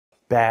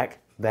back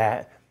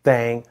that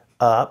thing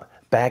up,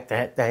 back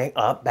that thing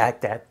up,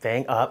 back that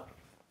thing up,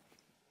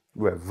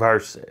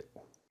 reverse it.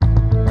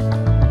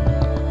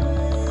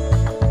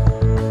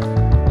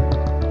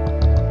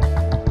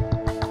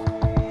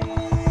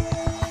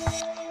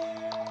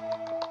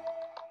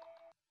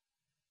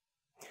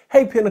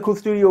 Hey Pinnacle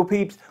Studio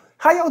peeps,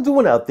 how y'all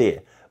doing out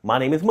there? My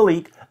name is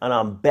Malik and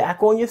I'm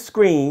back on your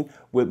screen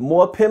with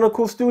more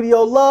Pinnacle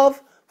Studio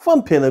love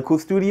from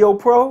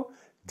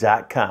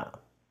PinnacleStudioPro.com.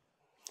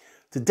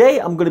 Today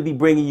I'm going to be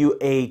bringing you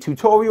a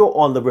tutorial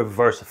on the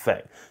reverse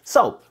effect.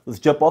 So let's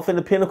jump off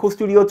into Pinnacle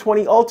Studio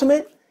 20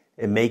 Ultimate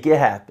and make it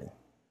happen.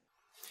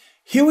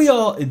 Here we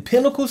are in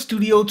Pinnacle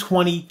Studio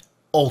 20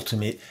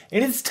 Ultimate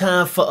and it's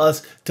time for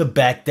us to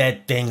back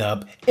that thing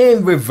up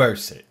and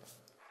reverse it.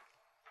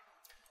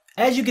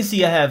 As you can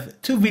see, I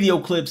have two video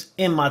clips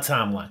in my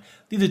timeline.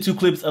 These are two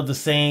clips of the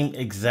same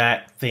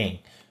exact thing.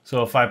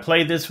 So if I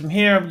play this from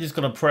here, I'm just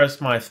going to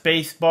press my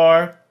space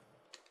bar.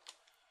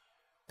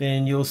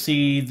 Then you'll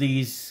see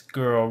this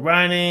girl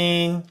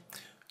running,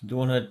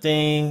 doing her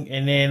thing.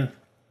 And then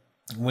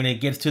when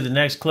it gets to the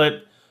next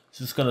clip, it's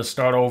just going to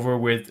start over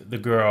with the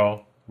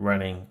girl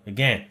running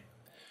again.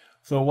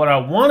 So what I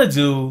want to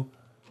do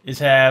is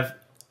have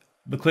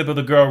the clip of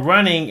the girl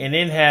running and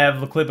then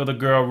have the clip of the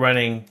girl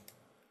running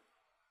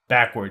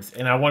backwards,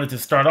 and I wanted to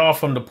start off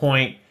from the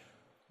point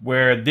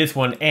where this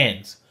one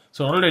ends.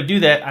 So in order to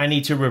do that, I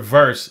need to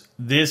reverse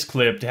this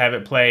clip to have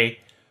it play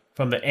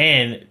from the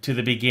end to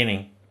the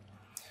beginning.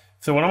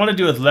 So what I'm going to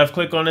do is left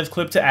click on this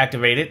clip to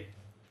activate it.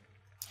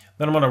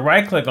 Then I'm going to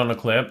right click on the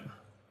clip. I'm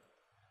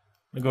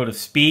going to go to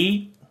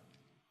speed,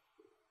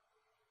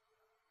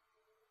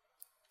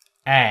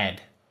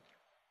 add.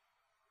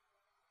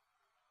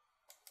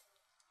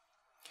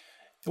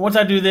 And once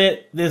I do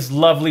that, this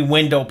lovely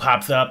window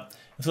pops up.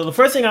 So the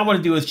first thing I want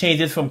to do is change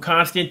this from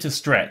constant to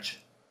stretch.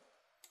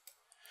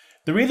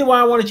 The reason why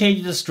I want to change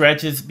it to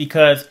stretch is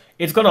because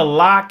it's going to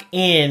lock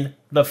in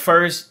the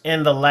first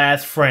and the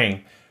last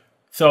frame.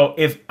 So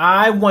if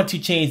I want to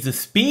change the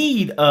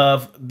speed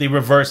of the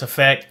reverse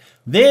effect,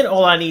 then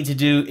all I need to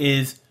do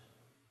is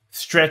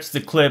stretch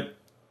the clip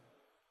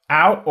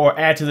out or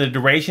add to the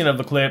duration of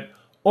the clip,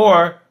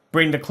 or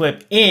bring the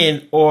clip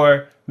in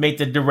or make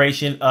the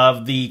duration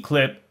of the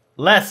clip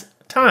less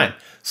time.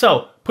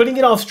 So putting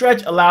it on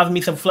stretch allows me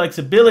some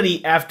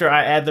flexibility after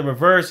I add the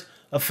reverse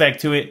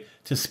effect to it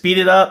to speed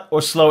it up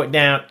or slow it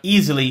down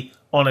easily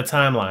on a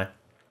timeline.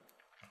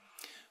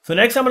 So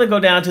next I'm going to go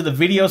down to the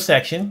video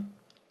section.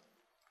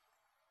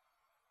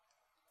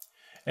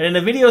 And in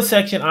the video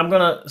section, I'm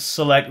going to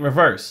select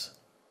reverse.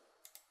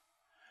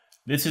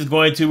 This is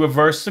going to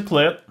reverse the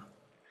clip.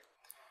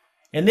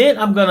 And then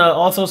I'm going to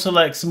also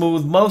select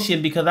smooth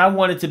motion because I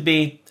want it to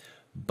be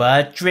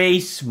buttery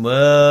smooth.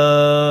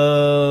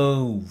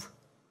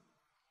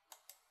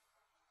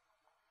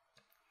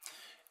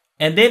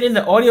 And then in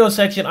the audio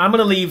section, I'm going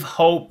to leave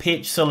hold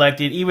pitch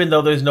selected, even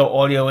though there's no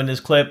audio in this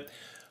clip.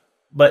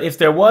 But if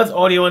there was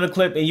audio in the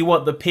clip and you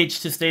want the pitch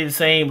to stay the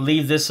same,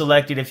 leave this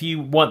selected. If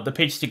you want the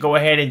pitch to go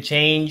ahead and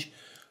change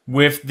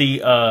with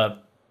the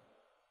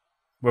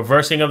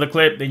reversing of the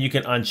clip, then you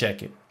can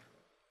uncheck it.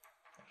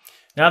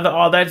 Now that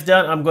all that's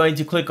done, I'm going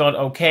to click on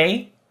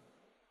OK.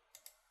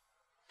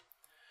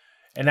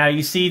 And now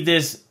you see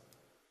this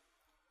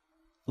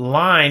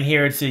line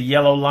here. It's a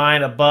yellow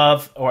line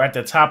above or at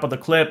the top of the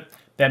clip.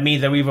 That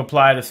means that we've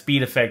applied a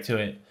speed effect to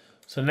it.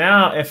 So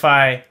now if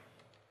I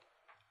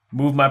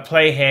move my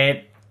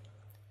playhead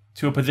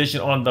to a position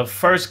on the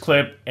first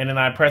clip and then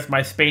I press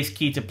my space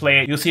key to play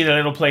it, you'll see that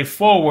it'll play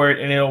forward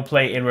and it'll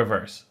play in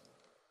reverse.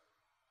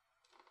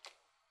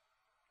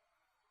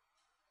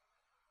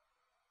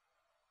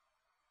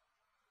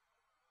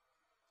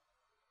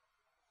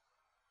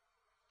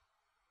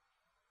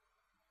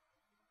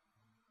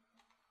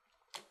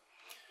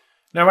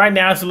 Now right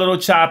now it's a little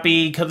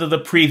choppy because of the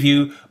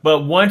preview,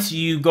 but once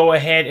you go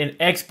ahead and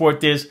export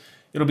this,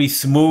 it'll be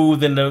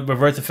smooth and the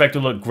reverse effect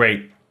will look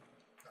great.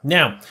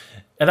 Now,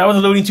 as I was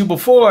alluding to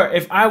before,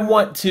 if I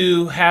want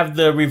to have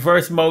the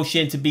reverse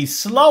motion to be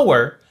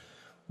slower,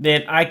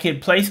 then I can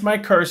place my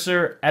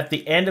cursor at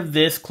the end of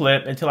this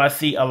clip until I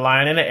see a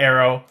line and an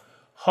arrow,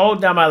 hold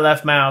down my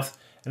left mouse,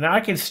 and now I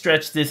can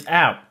stretch this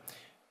out.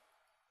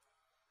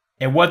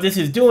 And what this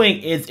is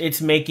doing is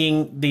it's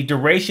making the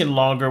duration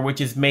longer, which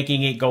is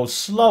making it go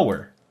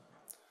slower.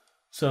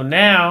 So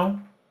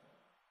now,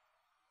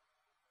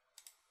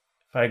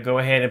 if I go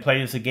ahead and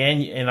play this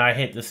again and I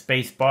hit the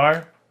space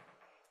bar,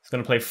 it's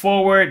going to play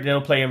forward, then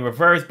it'll play in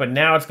reverse, but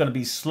now it's going to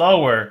be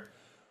slower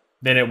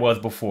than it was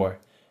before.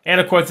 And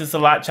of course, it's a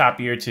lot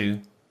choppier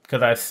too,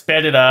 because I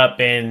sped it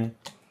up and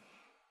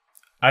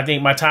I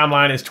think my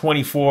timeline is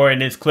 24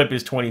 and this clip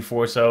is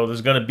 24. So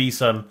there's going to be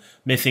some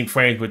missing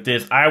frames with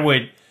this. I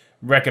would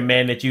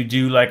recommend that you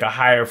do like a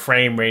higher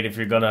frame rate if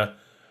you're gonna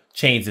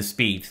change the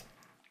speeds.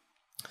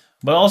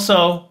 But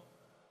also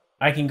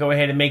I can go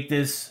ahead and make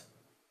this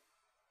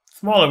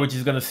smaller, which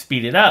is gonna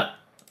speed it up.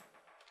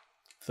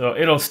 So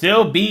it'll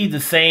still be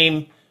the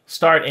same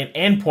start and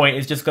end point,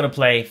 it's just gonna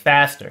play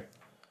faster.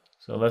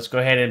 So let's go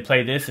ahead and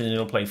play this and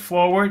it'll play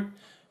forward.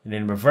 and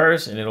then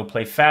reverse, and it'll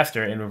play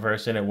faster in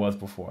reverse than it was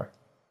before.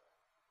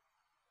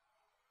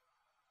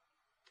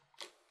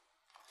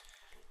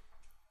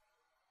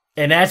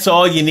 And that's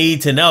all you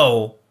need to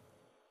know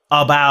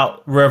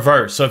about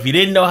reverse. So if you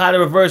didn't know how to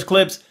reverse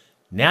clips,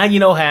 now you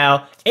know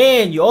how,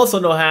 and you also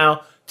know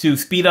how to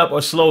speed up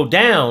or slow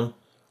down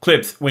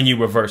clips when you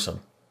reverse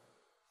them.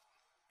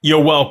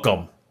 You're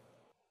welcome.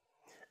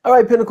 All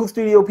right, Pinnacle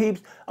Studio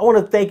peeps, I want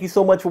to thank you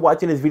so much for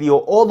watching this video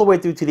all the way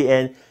through to the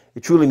end.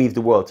 It truly means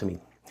the world to me.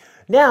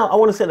 Now, I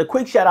want to send a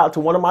quick shout out to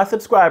one of my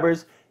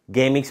subscribers,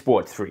 Gaming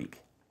Sports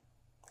Freak.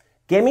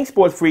 Gaming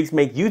Sports Freaks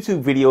make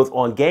YouTube videos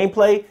on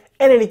gameplay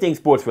and anything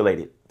sports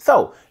related.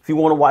 So, if you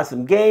want to watch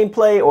some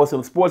gameplay or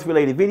some sports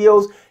related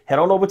videos, head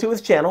on over to his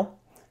channel,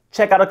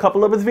 check out a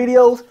couple of his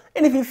videos,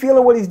 and if you're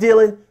feeling what he's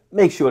dealing,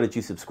 make sure that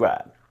you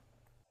subscribe.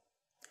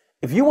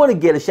 If you want to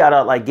get a shout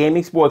out like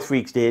Gaming Sports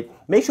Freaks did,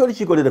 make sure that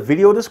you go to the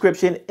video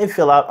description and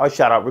fill out our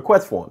shout out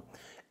request form.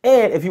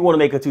 And if you want to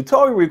make a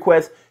tutorial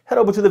request, head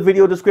over to the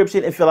video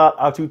description and fill out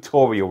our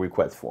tutorial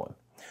request form.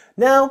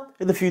 Now,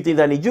 there's a few things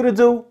I need you to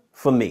do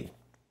for me.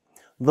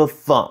 The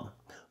thumb,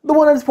 the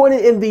one that's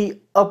pointed in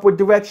the upward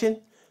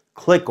direction,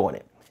 click on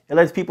it. It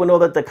lets people know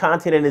that the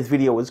content in this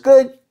video is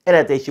good and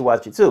that they should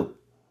watch it too.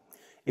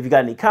 If you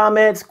got any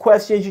comments,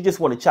 questions, you just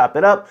want to chop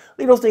it up,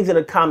 leave those things in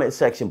the comment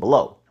section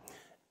below.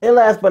 And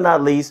last but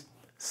not least,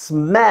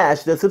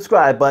 smash the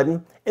subscribe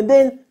button and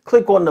then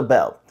click on the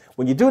bell.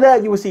 When you do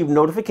that, you receive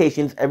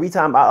notifications every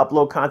time I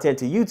upload content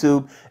to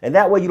YouTube, and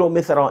that way you don't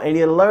miss out on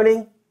any of the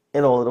learning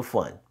and all of the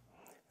fun.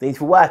 Thanks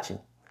for watching.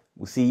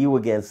 We'll see you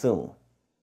again soon.